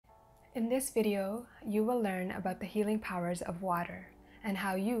In this video, you will learn about the healing powers of water and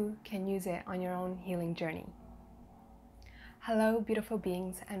how you can use it on your own healing journey. Hello, beautiful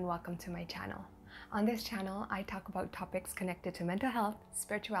beings, and welcome to my channel. On this channel, I talk about topics connected to mental health,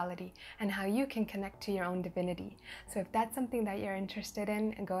 spirituality, and how you can connect to your own divinity. So if that's something that you're interested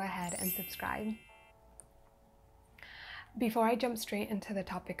in, go ahead and subscribe. Before I jump straight into the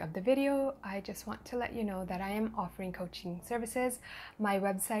topic of the video, I just want to let you know that I am offering coaching services. My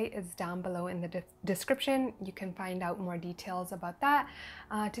website is down below in the description. You can find out more details about that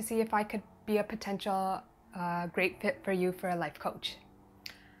to see if I could be a potential great fit for you for a life coach.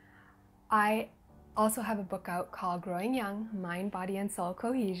 I also have a book out called Growing Young, Mind, Body, and Soul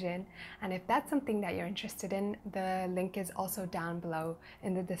Cohesion. And if that's something that you're interested in, the link is also down below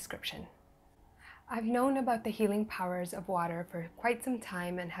in the description. I've known about the healing powers of water for quite some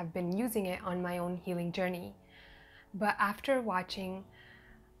time and have been using it on my own healing journey. But after watching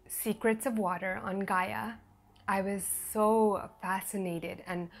Secrets of Water on Gaia, I was so fascinated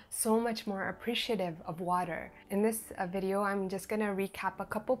and so much more appreciative of water. In this video, I'm just going to recap a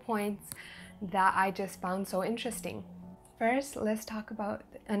couple points that I just found so interesting. First, let's talk about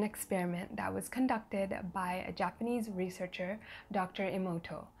an experiment that was conducted by a Japanese researcher, Dr.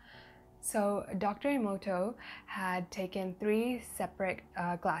 Emoto. So Dr. Emoto had taken 3 separate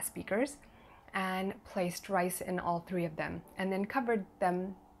glass beakers and placed rice in all 3 of them and then covered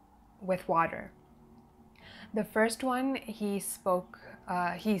them with water. The first one, he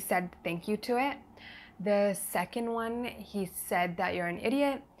said thank you to it. The second one, he said that you're an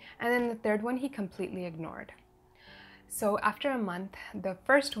idiot. And then the third one, he completely ignored. So after a month, the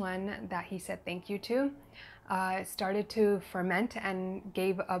first one that he said thank you to started to ferment and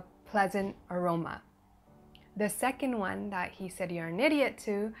gave a pleasant aroma. The second one that he said you're an idiot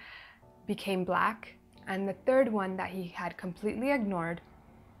to became black, and the third one that he had completely ignored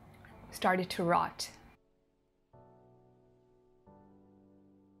started to rot.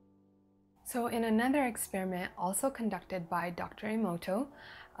 So in another experiment also conducted by Dr. Emoto,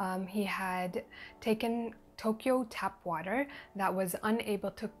 he had taken Tokyo tap water that was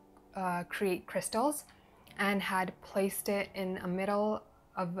unable to create crystals and had placed it in a middle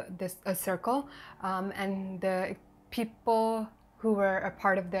of a circle, and the people who were a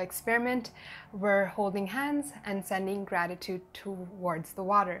part of the experiment were holding hands and sending gratitude towards the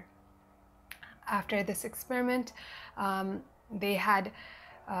water. After this experiment, they had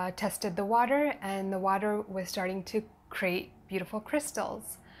tested the water, and the water was starting to create beautiful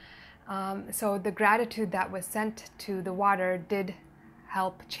crystals. So the gratitude that was sent to the water did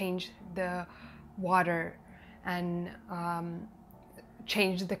help change the water and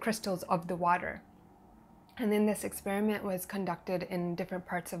change the crystals of the water. And then this experiment was conducted in different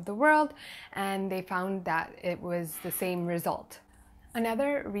parts of the world, and they found that it was the same result.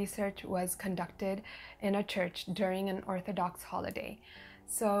 Another research was conducted in a church during an Orthodox holiday.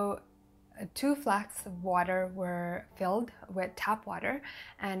 So 2 flasks of water were filled with tap water,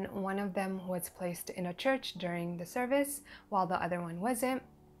 and one of them was placed in a church during the service while the other one wasn't.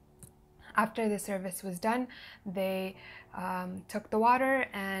 After the service was done, they took the water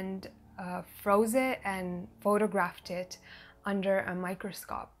and froze it and photographed it under a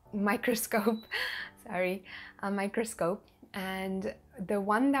microscope. And the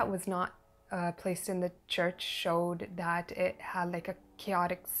one that was not placed in the church showed that it had like a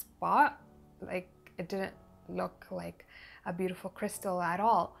chaotic spot, like it didn't look like a beautiful crystal at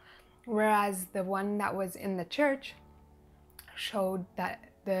all. Whereas the one that was in the church showed that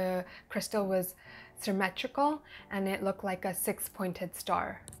the crystal was symmetrical and it looked like a 6-pointed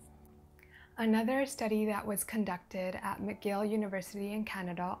star. Another study that was conducted at McGill University in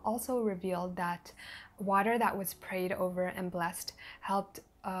Canada also revealed that water that was prayed over and blessed helped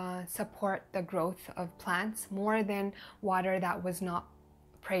support the growth of plants more than water that was not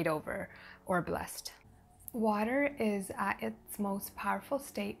prayed over or blessed. Water is at its most powerful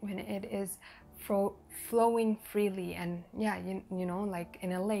state when it is flowing freely, and yeah, you know, like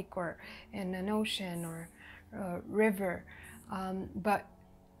in a lake or in an ocean or a river. But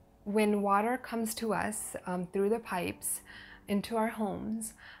when water comes to us through the pipes into our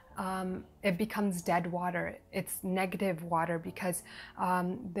homes, it becomes dead water. It's negative water because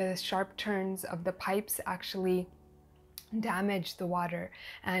the sharp turns of the pipes actually damage the water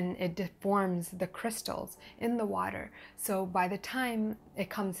and it deforms the crystals in the water. So by the time it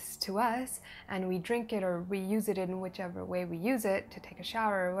comes to us and we drink it or we use it in whichever way we use it, to take a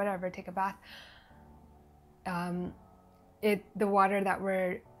shower or whatever, take a bath, the water that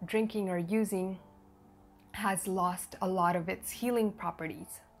we're drinking or using has lost a lot of its healing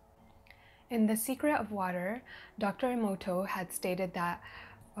properties. In The Secret of Water, Dr. Emoto had stated that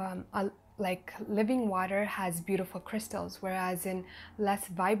like living water has beautiful crystals, whereas in less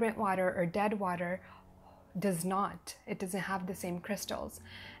vibrant water or dead water does not. It doesn't have the same crystals.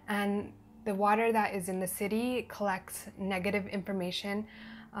 And the water that is in the city collects negative information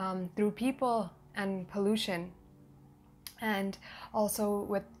through people and pollution. And also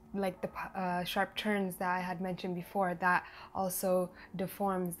with like the sharp turns that I had mentioned before, that also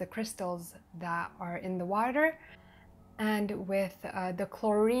deforms the crystals that are in the water. And with the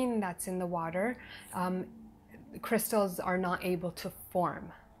chlorine that's in the water, crystals are not able to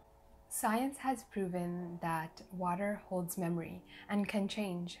form. Science has proven that water holds memory and can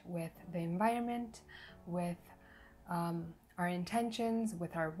change with the environment, with our intentions,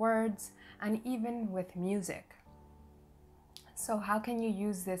 with our words, and even with music. So how can you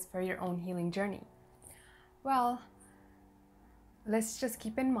use this for your own healing journey? Well, let's just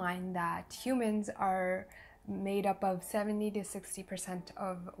keep in mind that humans are made up of 70 to 60%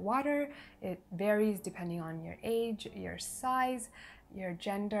 of water. It varies depending on your age, your size, your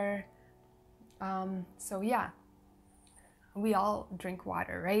gender. So yeah, we all drink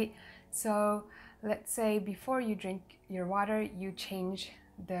water, right? So let's say before you drink your water, you change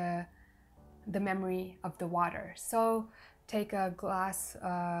the memory of the water. So take a glass,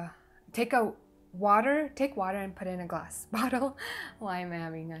 take water and put it in a glass bottle. Why am I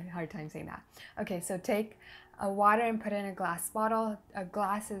having a hard time saying that? Okay, so take a water and put it in a glass bottle. A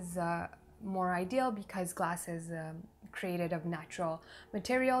glass is more ideal because glass is created of natural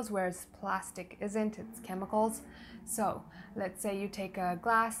materials, whereas plastic isn't, it's chemicals. So let's say you take a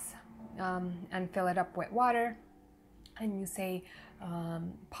glass and fill it up with water, and you say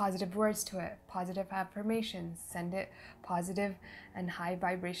positive words to it, positive affirmations, send it positive and high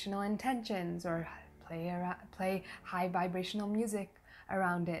vibrational intentions, or play high vibrational music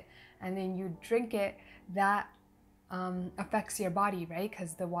around it, and then you drink it. That affects your body, right?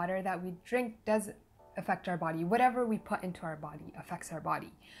 Because the water that we drink does affect our body. Whatever we put into our body affects our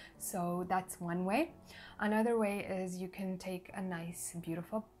body. So that's one way. Another way is you can take a nice,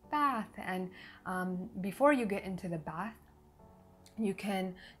 beautiful bath, and before you get into the bath, you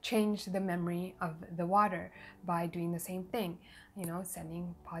can change the memory of the water by doing the same thing, you know,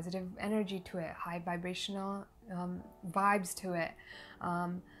 sending positive energy to it, high vibrational vibes to it,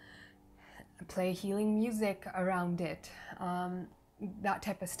 play healing music around it, that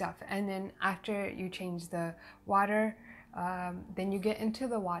type of stuff. And then after you change the water, then you get into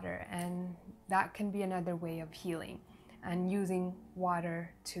the water, and that can be another way of healing and using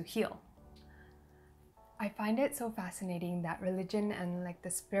water to heal. I find it so fascinating that religion and like the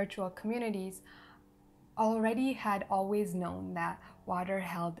spiritual communities already had always known that water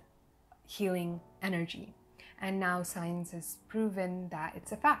held healing energy, and now science has proven that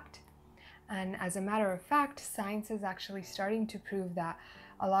it's a fact. And as a matter of fact, science is actually starting to prove that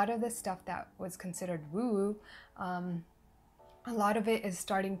a lot of the stuff that was considered woo-woo, a lot of it is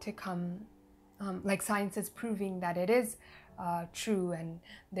starting to come, like science is proving that it is true, and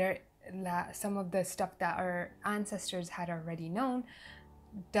some of the stuff that our ancestors had already known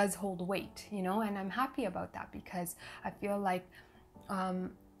does hold weight, you know, and I'm happy about that, because I feel like,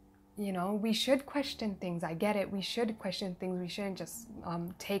 you know, we should question things. I get it, we should question things. We shouldn't just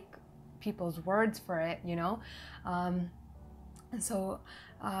take people's words for it, you know. So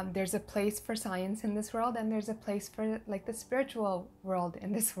there's a place for science in this world, and there's a place for like the spiritual world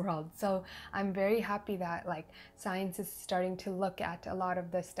in this world. So I'm very happy that like science is starting to look at a lot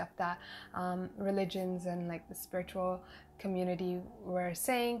of the stuff that religions and like the spiritual community were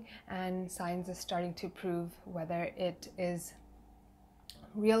saying, and science is starting to prove whether it is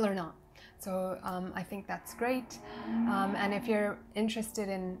real or not. So I think that's great. And if you're interested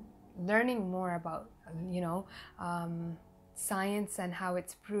in learning more about, you know, science and how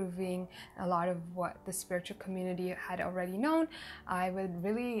it's proving a lot of what the spiritual community had already known, I would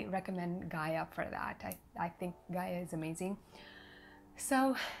really recommend Gaia for that. I think Gaia is amazing.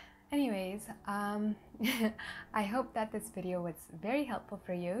 So anyways, I hope that this video was very helpful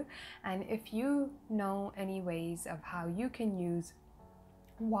for you, and if you know any ways of how you can use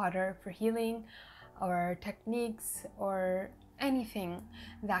water for healing, or techniques, or anything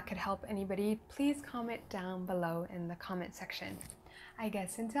that could help anybody, please comment down below in the comment section. I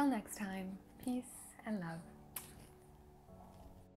guess until next time, peace and love.